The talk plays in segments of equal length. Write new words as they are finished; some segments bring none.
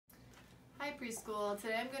Hi Preschool.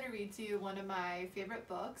 Today I'm going to read to you one of my favorite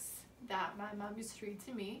books that my mom used to read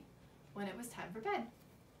to me when it was time for bed.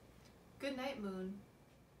 Good Night Moon.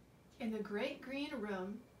 In the great green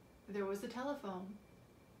room there was a telephone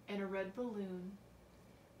and a red balloon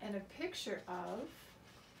and a picture of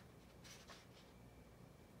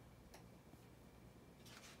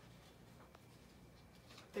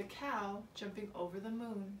the cow jumping over the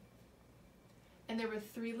moon. And there were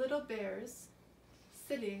 3 little bears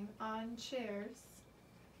sitting on chairs,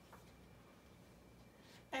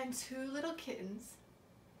 and 2 little kittens,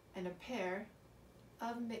 and a pair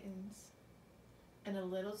of mittens, and a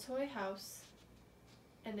little toy house,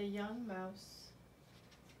 and a young mouse,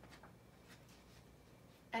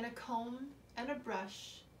 and a comb and a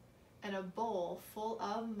brush, and a bowl full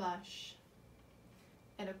of mush,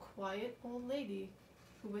 and a quiet old lady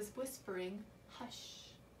who was whispering, "Hush."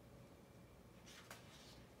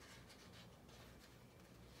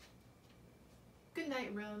 Good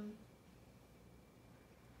night, room.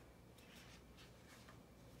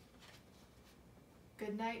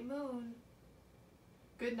 Good night, moon.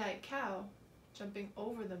 Good night, cow, jumping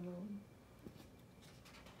over the moon.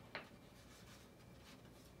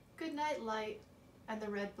 Good night, light and the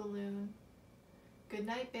red balloon. Good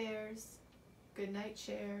night, bears. Good night,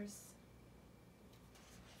 chairs.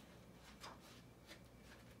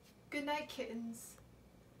 Good night, kittens.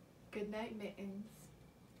 Good night, mittens.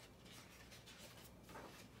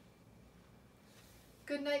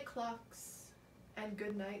 Good night, clocks, and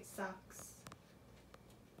good night, socks.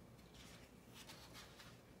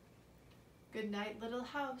 Good night, little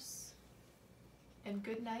house, and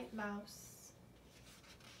good night, mouse.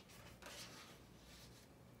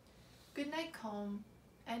 Good night, comb,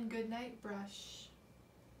 and good night, brush.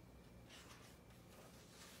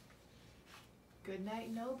 Good night,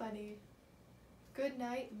 nobody. Good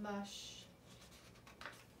night, mush.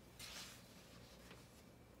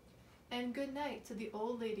 And good night to the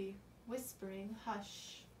old lady whispering,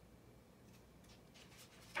 "Hush."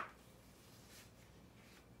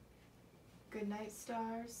 Good night,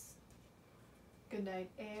 stars. Good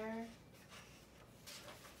night, air.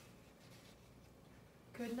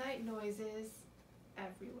 Good night, noises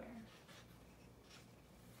everywhere.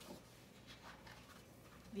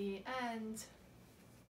 The end.